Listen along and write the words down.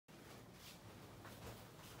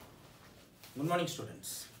Good morning,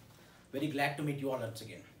 students. Very glad to meet you all once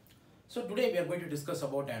again. So today we are going to discuss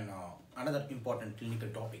about another important clinical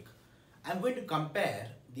topic. I am going to compare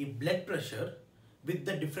the blood pressure with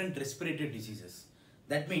the different respiratory diseases.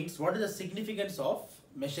 That means what is the significance of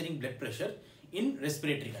measuring blood pressure in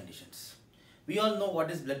respiratory conditions. We all know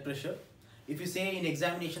what is blood pressure. If you say in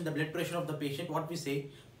examination the blood pressure of the patient, what we say,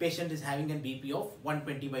 patient is having a BP of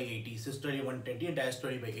 120 by 80, systolic 120 and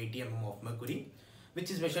diastolic by 80 mm of mercury, which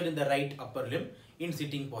is measured in the right upper limb in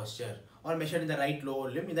sitting posture or measured in the right lower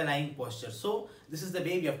limb in the lying posture. So this is the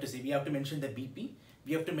way we have to see. We have to mention the BP,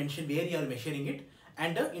 we have to mention where you are measuring it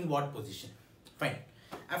and in what position. Fine.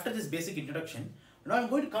 After this basic introduction, now I'm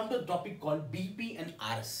going to come to a topic called BP and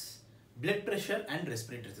RS, blood pressure and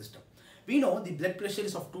respiratory system. We know the blood pressure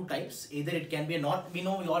is of two types. Either it can be we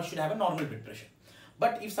know we all should have a normal blood pressure.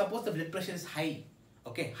 But if suppose the blood pressure is high,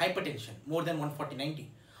 okay, hypertension, more than 140/90,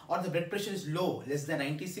 or the blood pressure is low, less than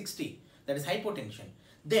 90/60, that is hypotension,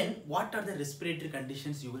 then what are the respiratory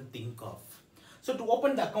conditions you will think of? So to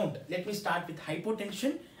open the account, let me start with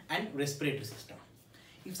hypotension and respiratory system.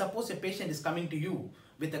 If suppose a patient is coming to you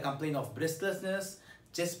with a complaint of breathlessness,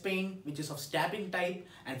 chest pain, which is of stabbing type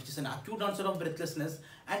and which is an acute onset of breathlessness,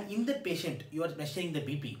 and in the patient you are measuring the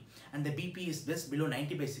BP and the BP is just below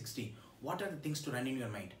 90/60, what are the things to run in your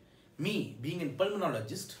mind? Me, being a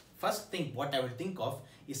pulmonologist, first thing what I will think of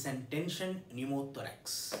is an tension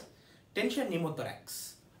pneumothorax. Tension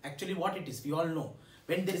pneumothorax. Actually what it is, we all know.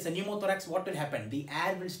 When there is a pneumothorax, what will happen? The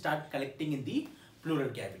air will start collecting in the pleural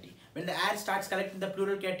cavity. When the air starts collecting in the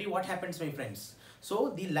pleural cavity, what happens, my friends? So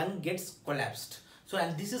the lung gets collapsed. So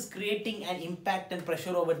and this is creating an impact and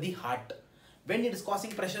pressure over the heart. When it is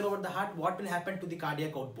causing pressure over the heart, what will happen to the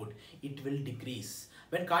cardiac output? It will decrease.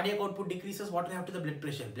 When cardiac output decreases, what will happen to the blood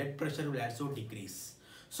pressure? Blood pressure will also decrease.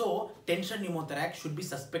 So tension pneumothorax should be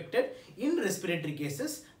suspected in respiratory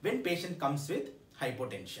cases when patient comes with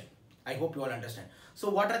hypotension. I hope you all understand. So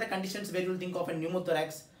what are the conditions where you will think of a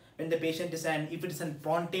pneumothorax? When the patient is if it is a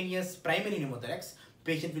spontaneous primary pneumothorax,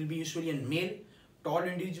 patient will be usually a male, tall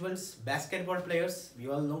individuals, basketball players, we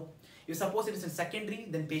all know. If suppose it is in secondary,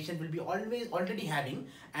 then patient will be already having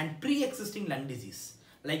and pre-existing lung disease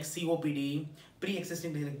like COPD,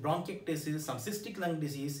 pre-existing like bronchiectasis, some cystic lung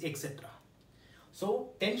disease, etc. So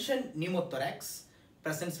tension pneumothorax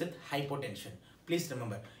presents with hypotension. Please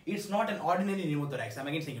remember, it's not an ordinary pneumothorax. I'm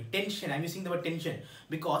again saying tension. I'm using the word tension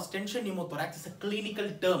because tension pneumothorax is a clinical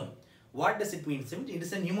term. What does it mean? It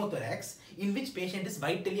is a pneumothorax in which patient is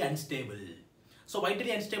vitally unstable. So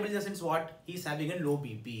vitally unstable in the sense what? He is having a low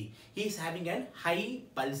BP. He is having a high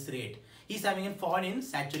pulse rate. He is having a fall in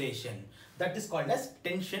saturation. That is called as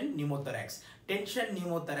tension pneumothorax. Tension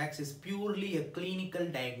pneumothorax is purely a clinical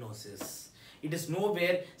diagnosis. It is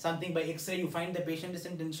nowhere something by X-ray you find the patient is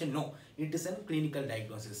in tension. No, it is a clinical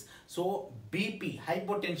diagnosis. So BP,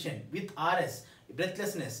 hypotension with RS,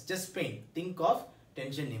 breathlessness, chest pain, think of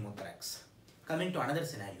tension pneumothorax. Coming to another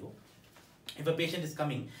scenario. If a patient is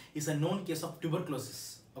coming, is a known case of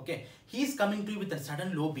tuberculosis. Okay, he is coming to you with a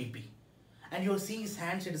sudden low BP, and you are seeing his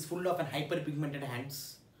hands. It is full of an hyperpigmented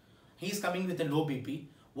hands. He is coming with a low BP.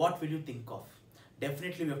 What will you think of?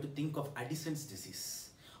 Definitely, we have to think of Addison's disease.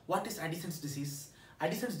 What is Addison's disease?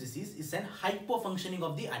 Addison's disease is an hypofunctioning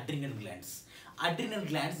of the adrenal glands. Adrenal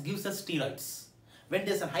glands gives us steroids. When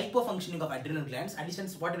there is a hypofunctioning of adrenal glands,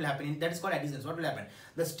 Addison's, what will happen? That is called Addison's. What will happen?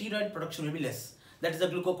 The steroid production will be less. That is the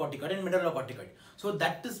glucocorticoid and mineralocorticoid. So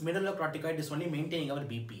that is mineralocorticoid is only maintaining our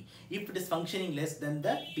BP. If it is functioning less, then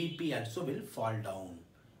the BP also will fall down.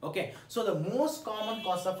 Okay. So the most common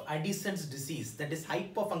cause of Addison's disease, that is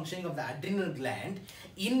hyperfunctioning of the adrenal gland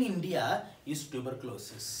in India, is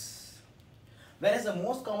tuberculosis. Whereas the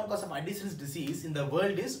most common cause of Addison's disease in the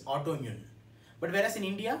world is autoimmune. But whereas in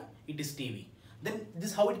India, it is TB. Then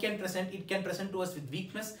this how it can present. It can present to us with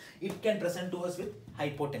weakness. It can present to us with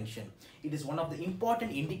hypotension. It is one of the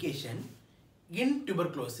important indication in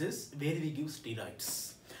tuberculosis where we give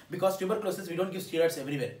steroids. Because tuberculosis, we don't give steroids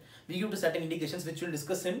everywhere. We give to certain indications which we'll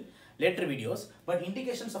discuss in later videos. But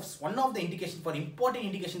indications of one of the indication for important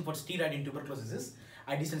indication for steroid in tuberculosis is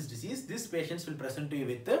Addison's disease. These patients will present to you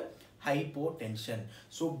with hypotension.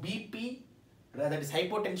 So BP, that is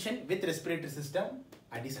hypotension with respiratory system,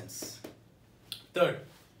 Addison's. Third,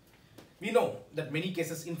 we know that many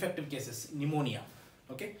cases, infective cases, pneumonia,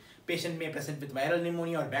 okay, patient may present with viral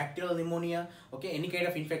pneumonia or bacterial pneumonia, okay, any kind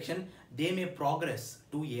of infection, they may progress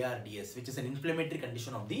to ARDS, which is an inflammatory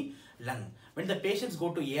condition of the lung. When the patients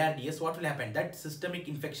go to ARDS, what will happen? That systemic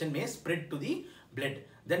infection may spread to the blood.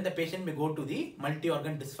 Then the patient may go to the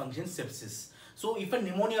multi-organ dysfunction sepsis. So if a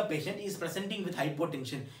pneumonia patient is presenting with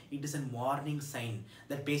hypotension, it is a warning sign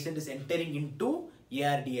that patient is entering into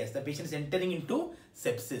ARDS. The patient is entering into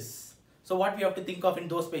sepsis. So what we have to think of in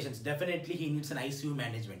those patients? Definitely he needs an ICU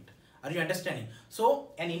management. Are you understanding? So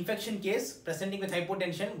an infection case presenting with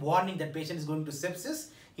hypotension, warning that patient is going to sepsis,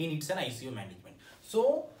 he needs an ICU management.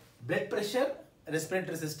 So blood pressure,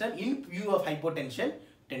 respiratory system in view of hypotension,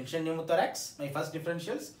 tension pneumothorax, my first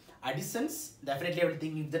differentials, additions, definitely I will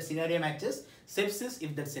think if that scenario matches, sepsis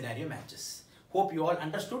if that scenario matches. Hope you all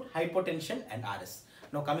understood hypotension and RS.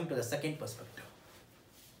 Now coming to the second perspective.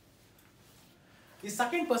 The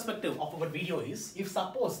second perspective of our video is, if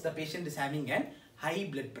suppose the patient is having an high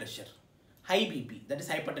blood pressure, high BP, that is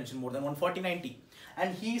hypertension more than 140/90,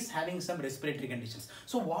 and he is having some respiratory conditions.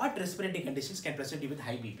 So what respiratory conditions can present you with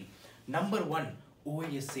high BP? Number one,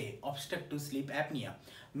 OSA, obstructive sleep apnea.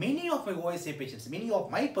 Many of my OSA patients, many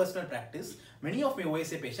of my personal practice, many of my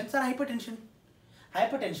OSA patients are hypertension.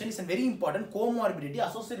 Hypertension is a very important comorbidity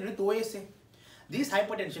associated with OSA. These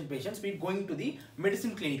hypertension patients will be going to the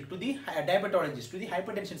medicine clinic, to the diabetologist, to the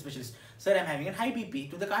hypertension specialist. Sir, I am having a high BP,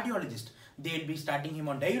 to the cardiologist. They will be starting him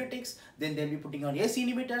on diuretics, then they will be putting on AC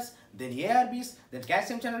inhibitors, then ARBs, then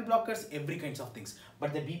calcium channel blockers, every kinds of things.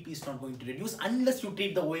 But the BP is not going to reduce unless you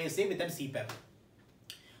treat the OSA with an CPAP.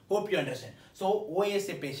 Hope you understand. So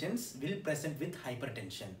OSA patients will present with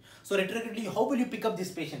hypertension. So retroactively, how will you pick up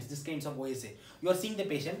these patients, these kinds of OSA? You are seeing the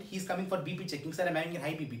patient, he is coming for BP checking, sir, I am having a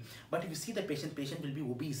high BP. But if you see the patient will be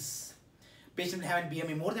obese. Patient will have a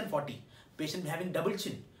BMI more than 40. Patient will having double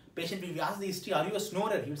chin. Patient will be asked the history, are you a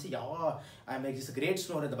snorer? He will say, yeah, I am a great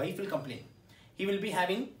snorer. The wife will complain. He will be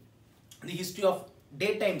having the history of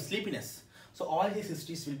daytime sleepiness. So all these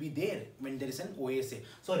histories will be there when there is an OSA.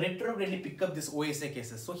 So retroactively pick up this OSA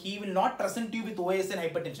cases. So he will not present you with OSA and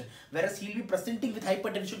hypertension. Whereas he will be presenting with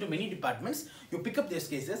hypertension to many departments. You pick up these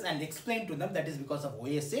cases and explain to them that is because of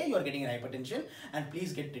OSA you are getting an hypertension and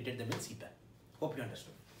please get treated them with CPAP. Hope you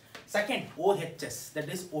understood. Second, OHS, that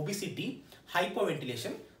is obesity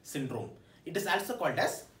hypoventilation syndrome. It is also called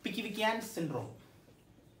as Pickwickian syndrome.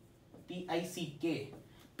 P-I-C-K.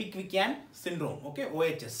 Pickwickian syndrome. Okay,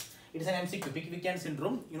 OHS. It is an MCQ, Pickwickian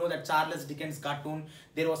syndrome. You know that Charles Dickens cartoon,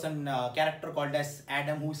 there was a character called as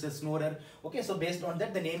Adam who is a snorer. Okay, so based on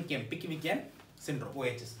that the name came, Pickwickian syndrome,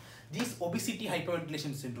 OHS. This obesity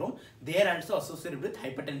hyperventilation syndrome, they are also associated with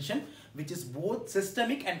hypertension, which is both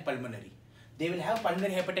systemic and pulmonary. They will have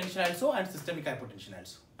pulmonary hypertension also and systemic hypertension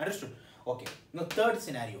also. Understood? Okay. Now third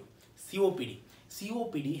scenario, COPD.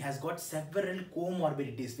 COPD has got several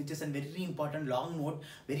comorbidities, which is a very important long note,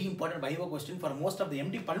 very important Viva question for most of the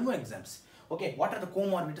MD pulmo exams. Okay, what are the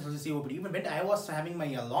comorbidities of the COPD? Even when I was having my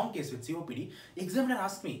long case with COPD, examiner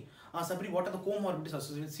asked me, Sabri, what are the comorbidities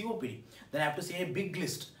associated with COPD? Then I have to say a big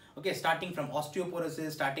list. Okay, starting from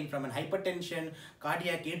osteoporosis, starting from an hypertension,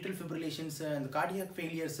 cardiac atrial fibrillations, and the cardiac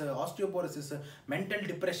failures, osteoporosis, mental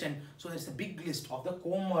depression. So there's a big list of the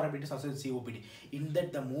comorbidities associated with COPD. In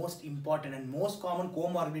that, the most important and most common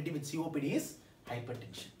comorbidity with COPD is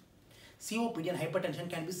hypertension. COPD and hypertension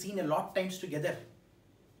can be seen a lot times together.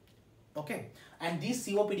 Okay, and these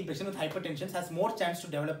COPD patients with hypertension has more chance to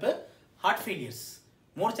develop heart failures,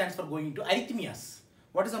 more chance for going into arrhythmias.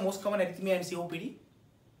 What is the most common arrhythmia in COPD?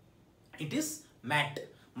 It is MAT,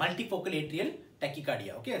 multifocal atrial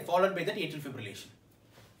tachycardia, okay, followed by that atrial fibrillation.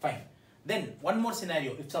 Fine. Then one more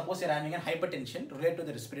scenario, if suppose you are having a hypertension related to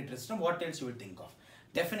the respiratory system, what else you will think of?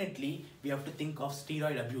 Definitely, we have to think of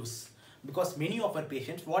steroid abuse, because many of our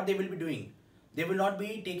patients, what they will be doing, they will not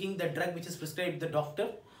be taking the drug which is prescribed by the doctor,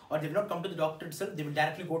 or they will not come to the doctor itself, they will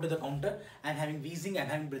directly go to the counter and having wheezing and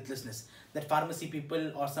having breathlessness. That pharmacy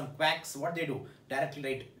people or some quacks, what they do? Directly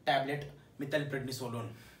write tablet methylprednisolone.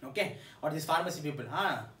 Okay, or these pharmacy people,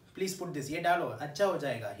 please put this, ye dalo, acha ho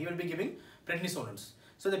jayega. He will be giving prednisolones.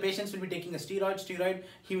 So the patients will be taking a steroid,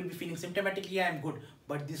 he will be feeling symptomatically, I am good.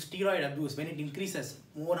 But this steroid abuse, when it increases,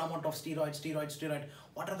 more amount of steroid,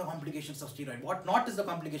 what are the complications of steroid? What not is the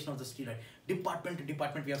complication of the steroid? Department to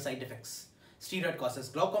department, we have side effects. Steroid causes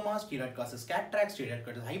glaucoma, steroid causes cataract, steroid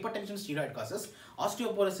causes hypertension, steroid causes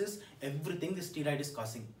osteoporosis, everything this steroid is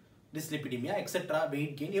causing. Dyslipidemia, etc.,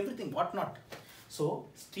 weight gain, everything, what not. So,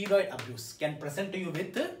 steroid abuse can present to you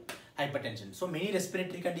with hypertension. So, many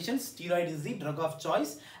respiratory conditions, steroid is the drug of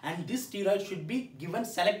choice, and this steroid should be given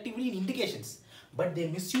selectively in indications. But they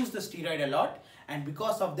misuse the steroid a lot, and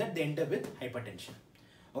because of that, they end up with hypertension.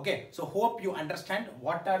 Okay, so hope you understand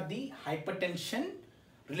what are the hypertension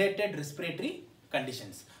related respiratory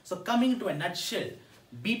conditions. So, coming to a nutshell,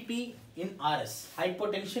 BP in RS,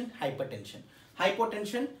 hypotension,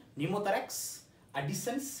 pneumothorax,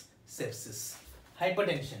 additions, sepsis.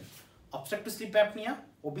 Hypertension, obstructive sleep apnea,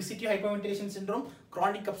 obesity hyperventilation syndrome,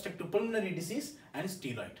 chronic obstructive pulmonary disease, and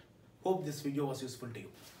steroid. Hope this video was useful to you.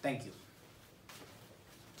 Thank you.